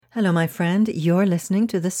Hello, my friend. You're listening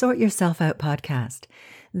to the Sort Yourself Out podcast.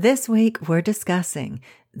 This week, we're discussing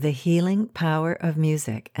the healing power of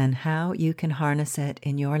music and how you can harness it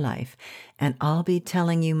in your life. And I'll be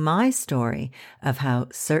telling you my story of how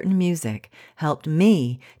certain music helped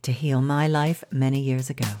me to heal my life many years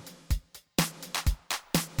ago.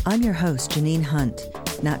 I'm your host, Janine Hunt,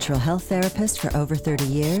 natural health therapist for over 30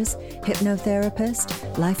 years,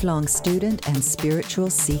 hypnotherapist, lifelong student, and spiritual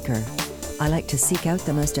seeker. I like to seek out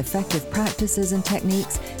the most effective practices and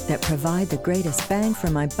techniques that provide the greatest bang for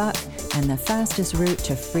my buck and the fastest route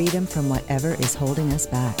to freedom from whatever is holding us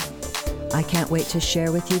back. I can't wait to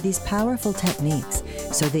share with you these powerful techniques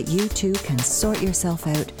so that you too can sort yourself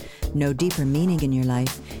out, know deeper meaning in your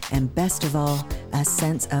life, and best of all, a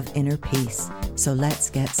sense of inner peace. So let's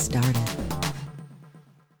get started.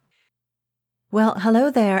 Well, hello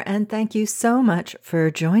there, and thank you so much for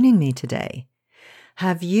joining me today.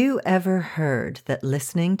 Have you ever heard that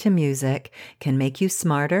listening to music can make you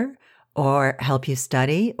smarter or help you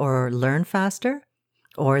study or learn faster,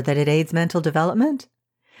 or that it aids mental development?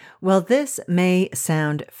 Well, this may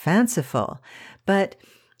sound fanciful, but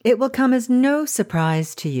it will come as no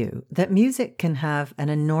surprise to you that music can have an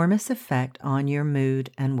enormous effect on your mood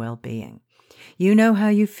and well-being. You know how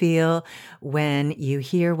you feel when you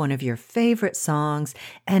hear one of your favorite songs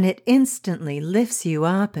and it instantly lifts you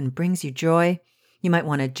up and brings you joy. You might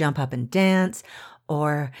want to jump up and dance,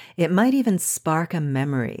 or it might even spark a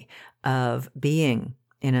memory of being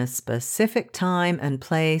in a specific time and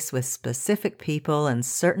place with specific people and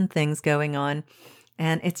certain things going on.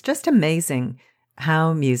 And it's just amazing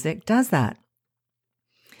how music does that.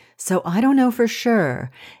 So I don't know for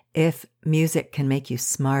sure if music can make you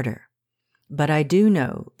smarter, but I do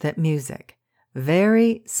know that music,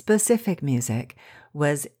 very specific music,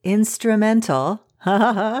 was instrumental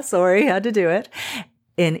sorry, had to do it,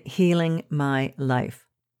 in healing my life.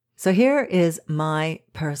 So here is my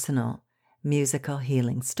personal musical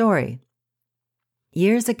healing story.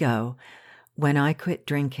 Years ago, when I quit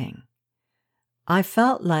drinking, I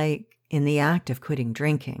felt like in the act of quitting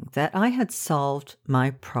drinking that I had solved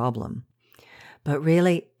my problem. But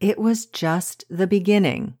really, it was just the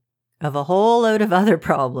beginning of a whole load of other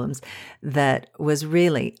problems that was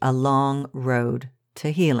really a long road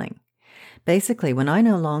to healing. Basically, when I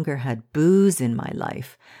no longer had booze in my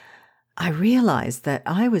life, I realized that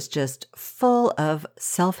I was just full of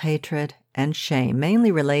self-hatred and shame,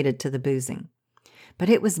 mainly related to the boozing. But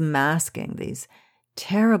it was masking these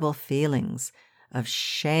terrible feelings of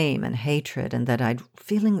shame and hatred, and that I'd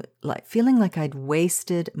feeling like I'd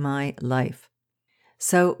wasted my life.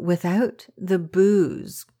 So without the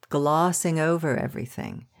booze glossing over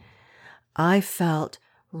everything, I felt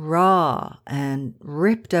raw and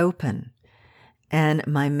ripped open. And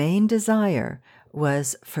my main desire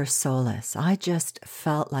was for solace. I just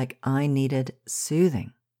felt like I needed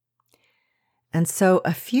soothing. And so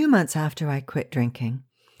a few months after I quit drinking,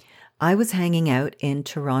 I was hanging out in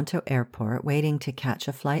Toronto Airport waiting to catch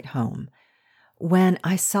a flight home when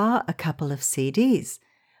I saw a couple of CDs.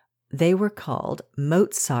 They were called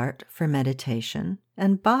Mozart for Meditation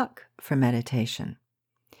and Bach for Meditation.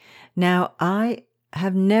 Now, I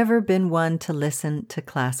have never been one to listen to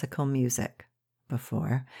classical music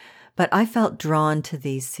before, but I felt drawn to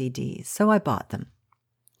these CDs, so I bought them.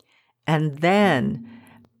 And then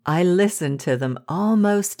I listened to them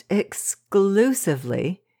almost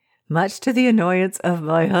exclusively, much to the annoyance of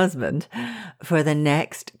my husband, for the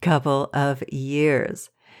next couple of years.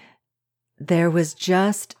 There was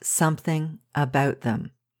just something about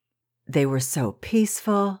them. They were so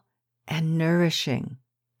peaceful and nourishing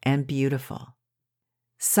and beautiful.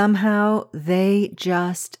 Somehow they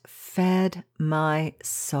just fed my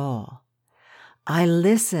soul. I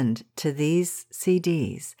listened to these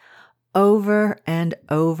CDs over and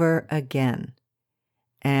over again,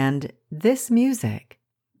 and this music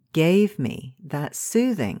gave me that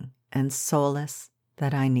soothing and solace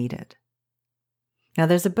that I needed. Now,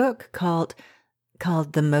 there's a book called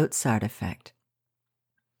The Mozart Effect,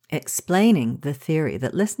 explaining the theory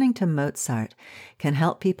that listening to Mozart can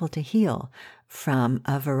help people to heal from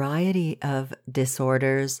a variety of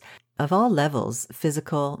disorders of all levels,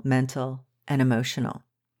 physical, mental, and emotional.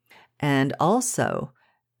 And also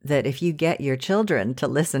that if you get your children to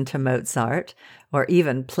listen to Mozart or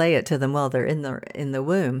even play it to them while they're in the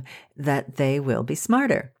womb, that they will be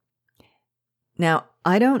smarter. Now,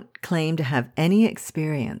 I don't claim to have any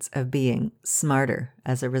experience of being smarter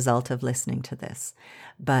as a result of listening to this,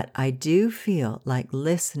 but I do feel like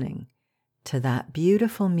listening to that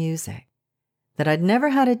beautiful music that I'd never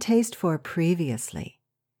had a taste for previously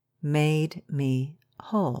made me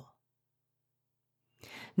whole.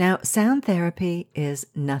 Now, sound therapy is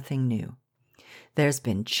nothing new. There's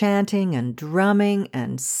been chanting and drumming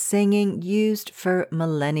and singing used for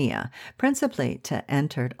millennia, principally to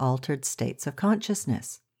enter altered states of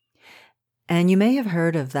consciousness. And you may have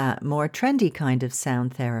heard of that more trendy kind of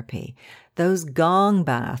sound therapy, those gong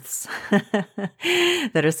baths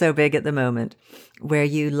that are so big at the moment, where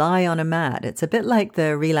you lie on a mat. It's a bit like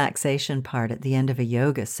the relaxation part at the end of a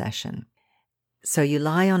yoga session. So you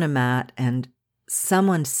lie on a mat and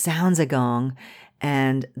someone sounds a gong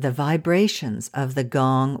and the vibrations of the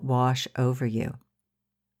gong wash over you.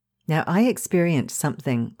 Now, I experienced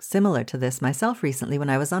something similar to this myself recently when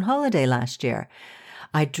I was on holiday last year.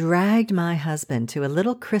 I dragged my husband to a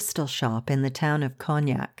little crystal shop in the town of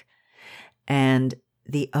Cognac, and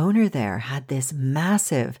the owner there had this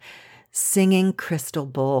massive singing crystal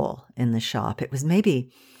bowl in the shop. It was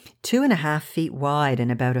maybe 2.5 feet wide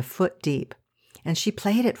and about a foot deep, and she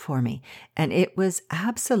played it for me, and it was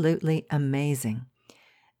absolutely amazing.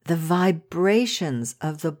 The vibrations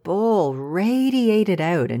of the bowl radiated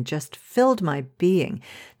out and just filled my being.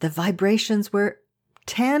 The vibrations were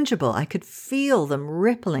tangible. I could feel them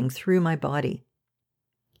rippling through my body.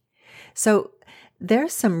 So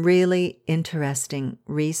there's some really interesting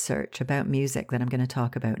research about music that I'm going to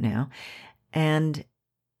talk about now. And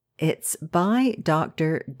it's by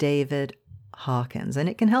Dr. David Hawkins, and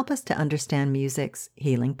it can help us to understand music's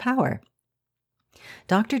healing power.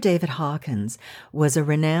 Dr. David Hawkins was a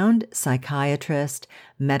renowned psychiatrist,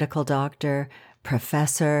 medical doctor,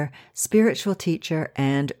 professor, spiritual teacher,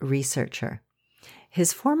 and researcher.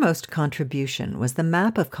 His foremost contribution was the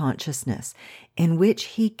map of consciousness, in which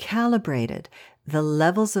he calibrated the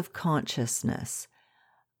levels of consciousness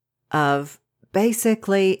of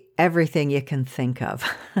basically everything you can think of.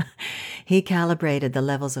 He calibrated the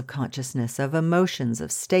levels of consciousness of emotions,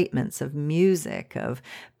 of statements, of music, of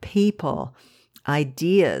people,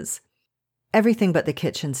 ideas, everything but the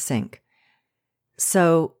kitchen sink.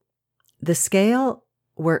 So the scale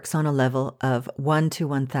works on a level of 1 to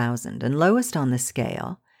 1,000. And lowest on the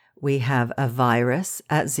scale, we have a virus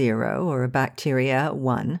at 0 or a bacteria at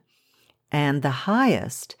 1. And the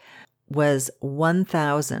highest was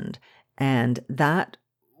 1,000. And that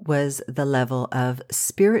was the level of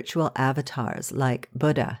spiritual avatars like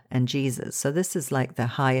Buddha and Jesus. So this is like the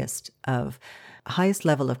highest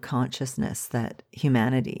level of consciousness that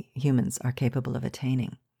humans are capable of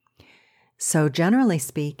attaining. So generally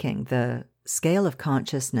speaking, the scale of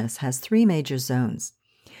consciousness has 3 major zones: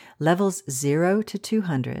 levels 0 to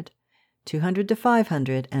 200, 200 to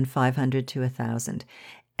 500, and 500 to 1,000.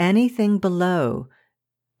 Anything below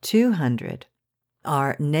 200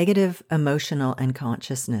 are negative emotional and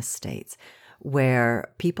consciousness states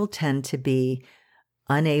where people tend to be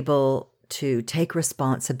unable to take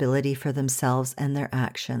responsibility for themselves and their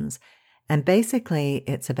actions. And basically,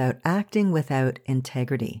 it's about acting without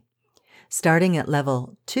integrity. Starting at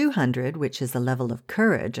level 200, which is the level of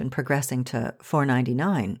courage, and progressing to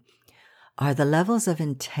 499, are the levels of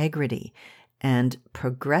integrity and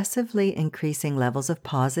progressively increasing levels of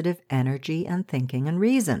positive energy and thinking and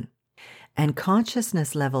reason. And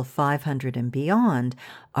consciousness level 500 and beyond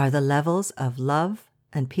are the levels of love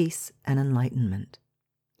and peace and enlightenment.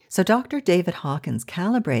 So Dr. David Hawkins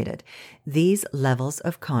calibrated these levels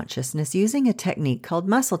of consciousness using a technique called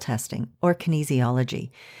muscle testing or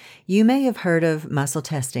kinesiology. You may have heard of muscle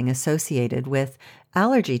testing associated with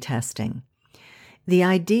allergy testing. The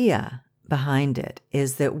idea behind it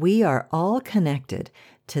is that we are all connected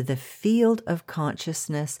to the field of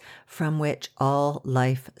consciousness from which all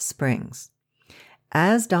life springs.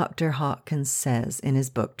 As Dr. Hawkins says in his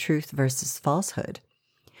book, Truth versus Falsehood,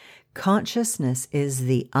 consciousness is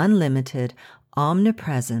the unlimited,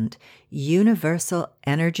 omnipresent, universal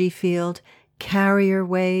energy field, carrier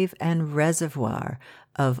wave, and reservoir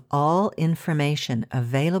of all information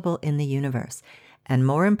available in the universe. And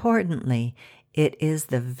more importantly, it is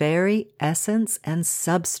the very essence and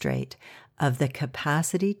substrate of the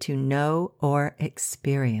capacity to know or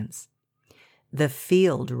experience. The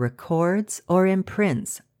field records or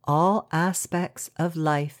imprints all aspects of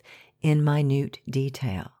life in minute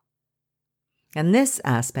detail. And this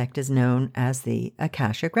aspect is known as the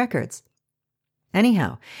Akashic Records.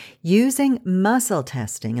 Anyhow, using muscle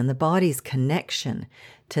testing and the body's connection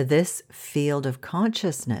to this field of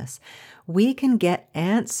consciousness, we can get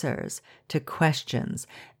answers to questions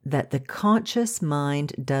that the conscious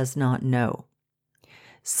mind does not know.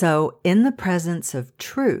 So, in the presence of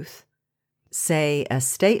truth, say a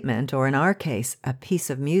statement, or in our case, a piece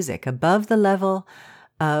of music above the level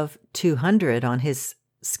of 200 on his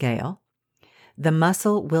scale, the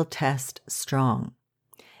muscle will test strong.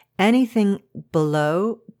 Anything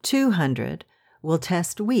below 200 will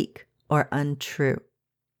test weak or untrue.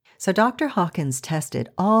 So Dr. Hawkins tested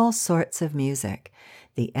all sorts of music,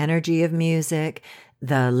 the energy of music,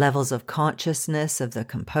 the levels of consciousness of the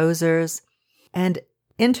composers, and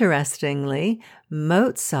interestingly,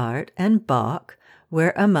 Mozart and Bach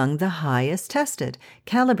were among the highest tested,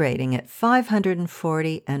 calibrating at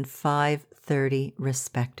 540 and 530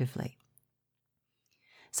 respectively.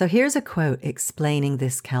 So here's a quote explaining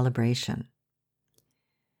this calibration.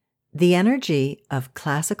 The energy of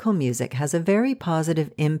classical music has a very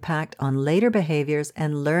positive impact on later behaviors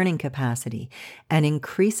and learning capacity and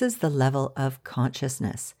increases the level of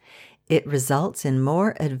consciousness. It results in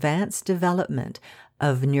more advanced development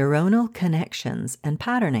of neuronal connections and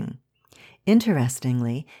patterning.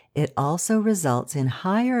 Interestingly, it also results in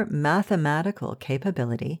higher mathematical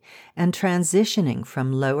capability and transitioning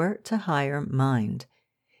from lower to higher mind.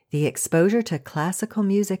 The exposure to classical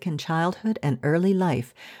music in childhood and early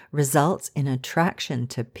life results in attraction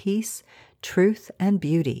to peace, truth, and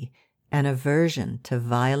beauty, and aversion to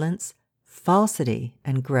violence, falsity,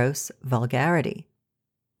 and gross vulgarity.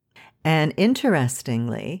 And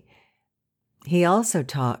interestingly, he also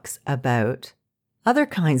talks about other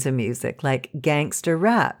kinds of music like gangster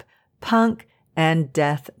rap, punk, and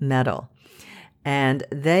death metal. And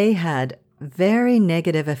they had very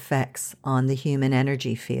negative effects on the human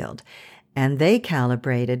energy field. And they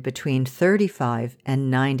calibrated between 35 and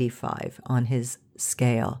 95 on his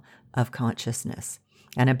scale of consciousness.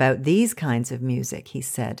 And about these kinds of music, he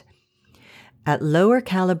said, at lower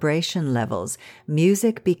calibration levels,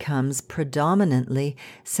 music becomes predominantly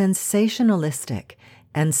sensationalistic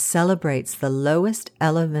and celebrates the lowest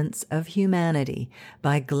elements of humanity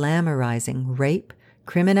by glamorizing rape,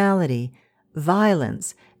 criminality,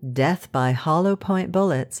 violence, death by hollow point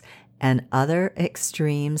bullets, and other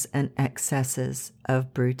extremes and excesses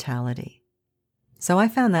of brutality. So I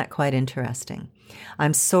found that quite interesting.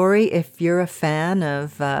 I'm sorry if you're a fan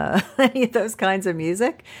of any of those kinds of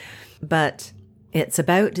music, but it's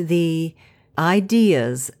about the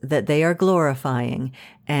ideas that they are glorifying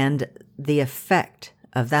and the effect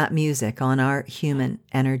of that music on our human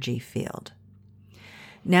energy field.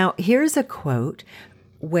 Now, here's a quote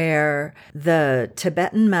where the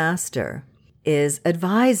Tibetan master is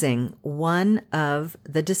advising one of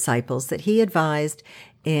the disciples that he advised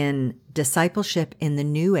in Discipleship in the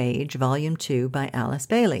New Age, Volume 2 by Alice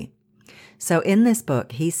Bailey. So in this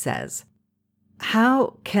book, he says,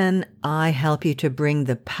 how can I help you to bring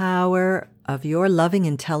the power of your loving,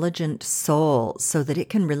 intelligent soul so that it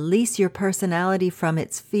can release your personality from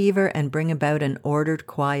its fever and bring about an ordered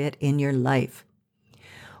quiet in your life?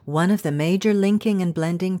 One of the major linking and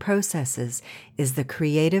blending processes is the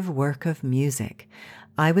creative work of music.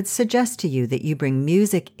 I would suggest to you that you bring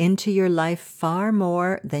music into your life far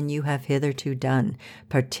more than you have hitherto done,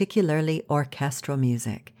 particularly orchestral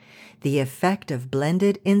music. The effect of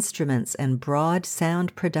blended instruments and broad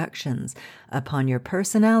sound productions upon your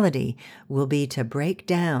personality will be to break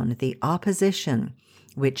down the opposition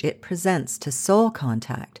which it presents to soul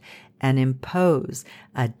contact and impose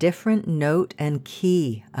a different note and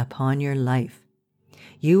key upon your life.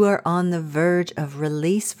 You are on the verge of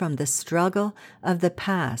release from the struggle of the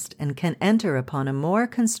past and can enter upon a more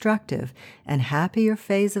constructive and happier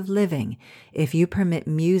phase of living if you permit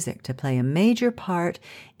music to play a major part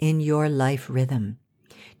in your life rhythm.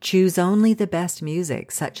 Choose only the best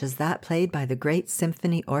music, such as that played by the great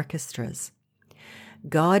symphony orchestras.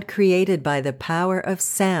 God created by the power of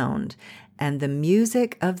sound, and the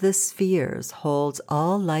music of the spheres holds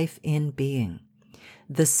all life in being.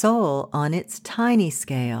 The soul, on its tiny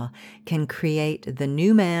scale, can create the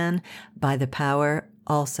new man by the power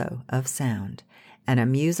also of sound, and a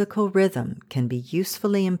musical rhythm can be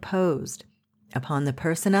usefully imposed upon the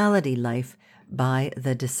personality life by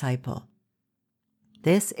the disciple.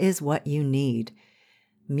 This is what you need: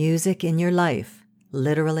 music in your life,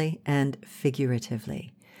 literally and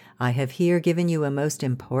figuratively. I have here given you a most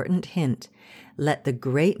important hint. Let the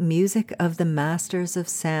great music of the masters of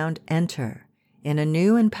sound enter in a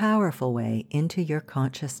new and powerful way into your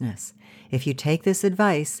consciousness. If you take this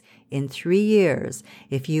advice, in 3 years,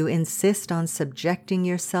 if you insist on subjecting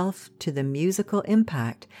yourself to the musical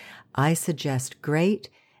impact, I suggest great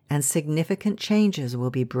and significant changes will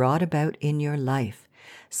be brought about in your life.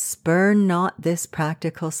 Spurn not this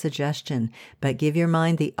practical suggestion, but give your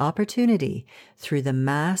mind the opportunity, through the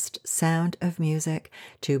massed sound of music,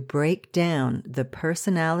 to break down the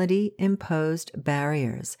personality-imposed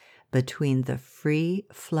barriers between the free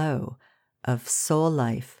flow of soul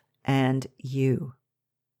life and you.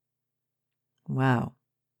 Wow.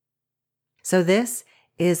 So this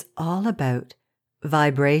is all about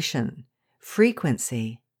vibration,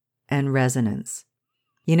 frequency, and resonance.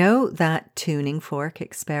 You know that tuning fork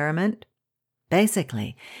experiment?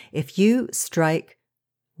 Basically, if you strike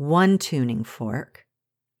one tuning fork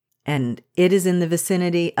and it is in the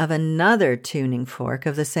vicinity of another tuning fork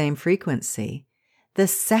of the same frequency, the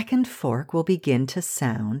second fork will begin to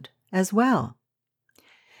sound as well.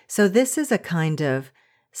 So this is a kind of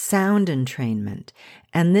sound entrainment,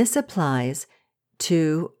 and this applies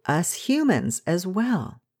to us humans as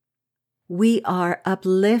well. We are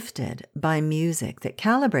uplifted by music that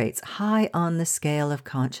calibrates high on the scale of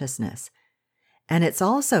consciousness. And it's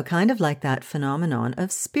also kind of like that phenomenon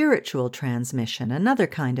of spiritual transmission, another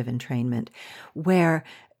kind of entrainment, where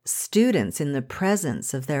students in the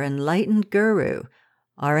presence of their enlightened guru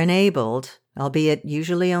are enabled, albeit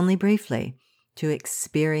usually only briefly, to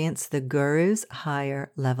experience the guru's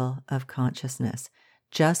higher level of consciousness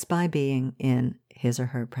just by being in his or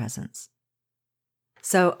her presence.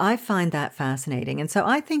 So I find that fascinating. And so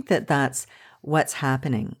I think that that's what's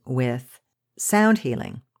happening with sound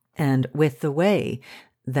healing and with the way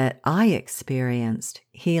that I experienced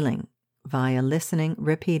healing via listening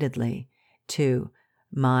repeatedly to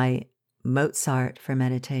my Mozart for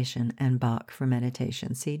meditation and Bach for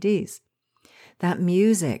meditation CDs. That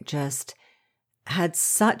music just had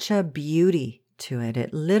such a beauty to it.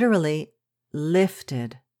 It literally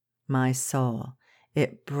lifted my soul.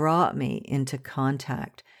 It brought me into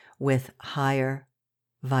contact with higher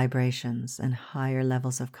vibrations and higher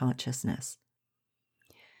levels of consciousness.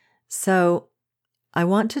 So I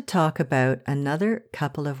want to talk about another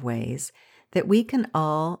couple of ways that we can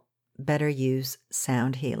all better use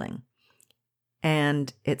sound healing.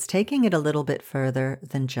 And it's taking it a little bit further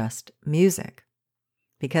than just music,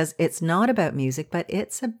 because it's not about music, but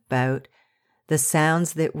it's about the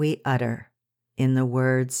sounds that we utter in the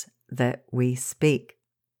words that we speak.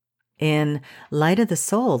 In Light of the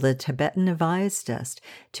Soul, the Tibetan advised us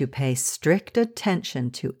to pay strict attention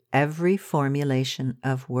to every formulation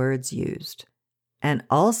of words used, and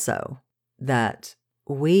also that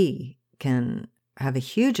we can have a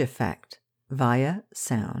huge effect via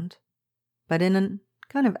sound, but in a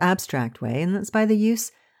kind of abstract way, and that's by the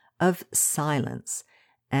use of silence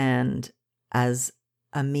and as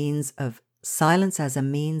a means of silence as a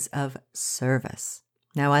means of service.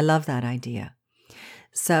 Now, I love that idea.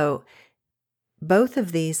 So both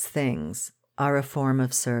of these things are a form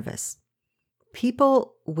of service.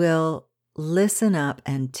 People will listen up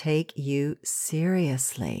and take you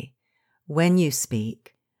seriously when you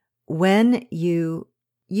speak, when you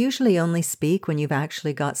usually only speak when you've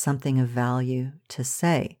actually got something of value to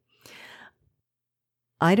say.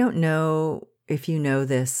 I don't know if you know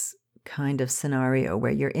this kind of scenario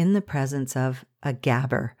where you're in the presence of a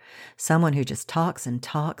gabber, someone who just talks and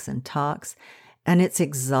talks and talks, and it's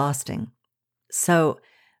exhausting. So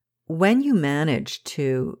when you manage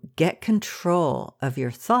to get control of your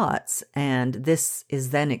thoughts, and this is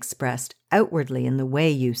then expressed outwardly in the way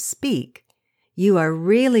you speak, you are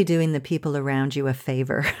really doing the people around you a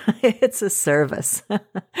favor. It's a service.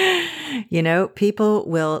 You know, people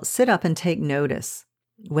will sit up and take notice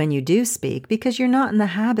when you do speak because you're not in the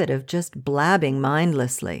habit of just blabbing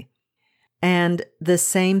mindlessly. And the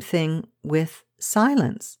same thing with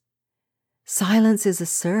silence. Silence is a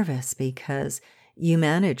service because you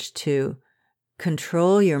manage to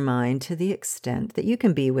control your mind to the extent that you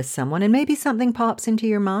can be with someone and maybe something pops into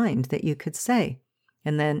your mind that you could say.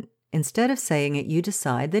 And then instead of saying it, you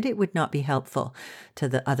decide that it would not be helpful to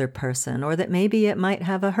the other person or that maybe it might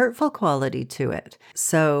have a hurtful quality to it.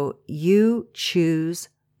 So you choose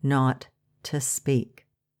not to speak.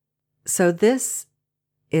 So this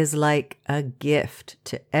is like a gift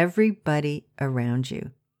to everybody around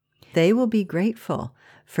you. They will be grateful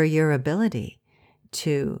for your ability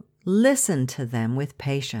to listen to them with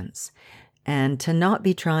patience and to not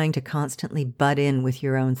be trying to constantly butt in with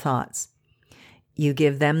your own thoughts. You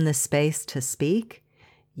give them the space to speak.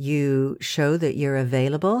 You show that you're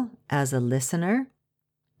available as a listener.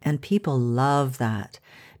 And people love that.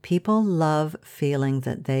 People love feeling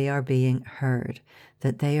that they are being heard,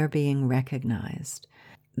 that they are being recognized.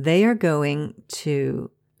 They are going to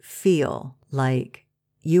feel like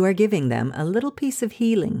you are giving them a little piece of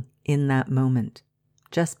healing in that moment,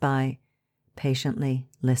 just by patiently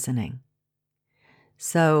listening.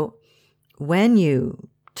 So when you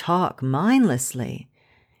talk mindlessly,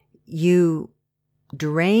 you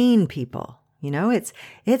drain people. You know,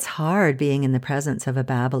 it's hard being in the presence of a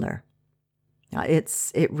babbler.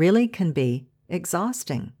 It really can be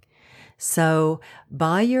exhausting. So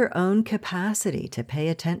by your own capacity to pay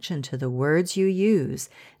attention to the words you use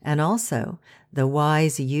and also the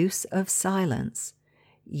wise use of silence,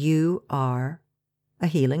 you are a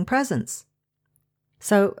healing presence.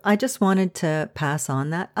 So I just wanted to pass on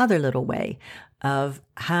that other little way of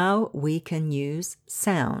how we can use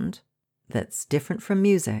sound that's different from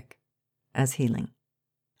music as healing.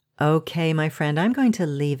 Okay, my friend, I'm going to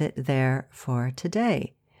leave it there for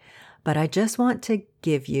today. But I just want to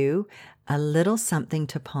give you a little something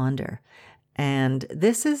to ponder. And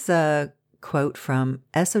this is a quote from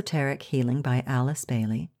Esoteric Healing by Alice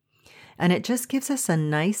Bailey. And it just gives us a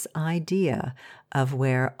nice idea of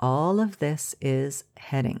where all of this is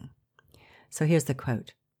heading. So here's the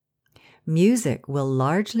quote. Music will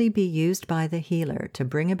largely be used by the healer to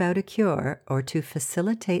bring about a cure or to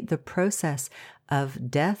facilitate the process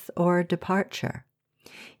of death or departure.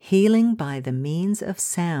 Healing by the means of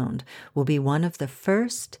sound will be one of the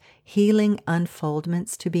first healing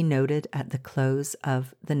unfoldments to be noted at the close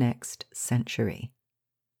of the next century.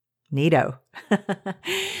 Neato.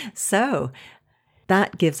 So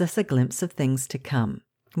that gives us a glimpse of things to come.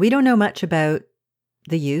 We don't know much about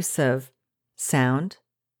the use of sound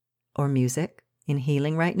or music in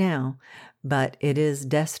healing right now, but it is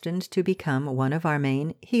destined to become one of our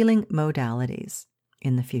main healing modalities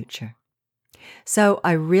in the future. So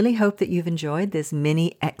I really hope that you've enjoyed this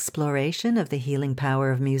mini exploration of the healing power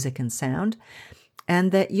of music and sound,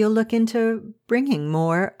 and that you'll look into bringing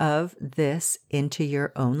more of this into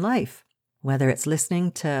your own life, whether it's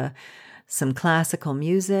listening to some classical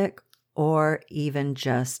music or even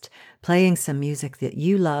just playing some music that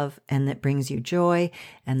you love and that brings you joy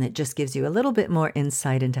and that just gives you a little bit more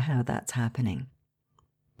insight into how that's happening.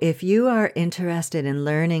 If you are interested in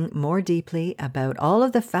learning more deeply about all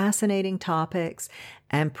of the fascinating topics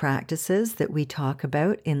and practices that we talk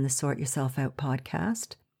about in the Sort Yourself Out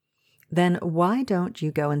podcast, then why don't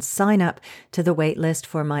you go and sign up to the waitlist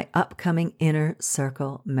for my upcoming Inner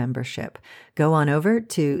Circle membership? Go on over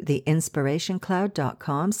to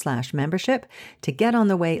theinspirationcloud.com/membership to get on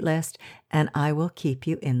the waitlist, and I will keep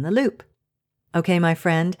you in the loop. Okay, my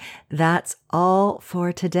friend, that's all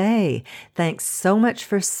for today. Thanks so much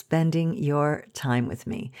for spending your time with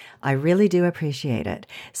me. I really do appreciate it.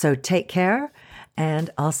 So take care, and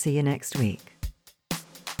I'll see you next week.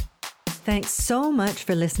 Thanks so much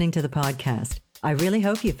for listening to the podcast. I really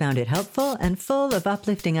hope you found it helpful and full of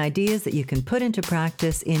uplifting ideas that you can put into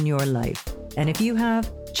practice in your life. And if you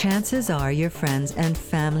have, chances are your friends and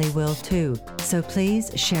family will too. So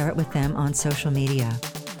please share it with them on social media.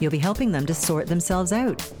 You'll be helping them to sort themselves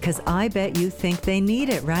out, because I bet you think they need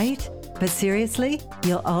it, right? But seriously,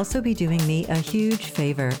 you'll also be doing me a huge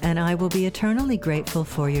favor, and I will be eternally grateful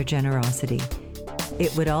for your generosity.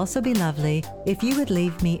 It would also be lovely if you would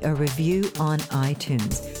leave me a review on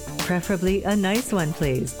iTunes, preferably a nice one,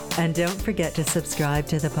 please. And don't forget to subscribe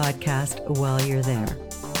to the podcast while you're there.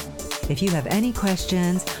 If you have any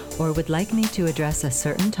questions or would like me to address a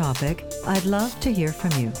certain topic, I'd love to hear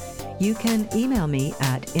from you. You can email me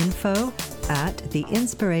at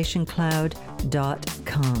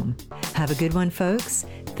info@theinspirationcloud.com. Have a good one, folks.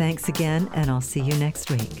 Thanks again, and I'll see you next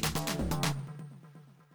week.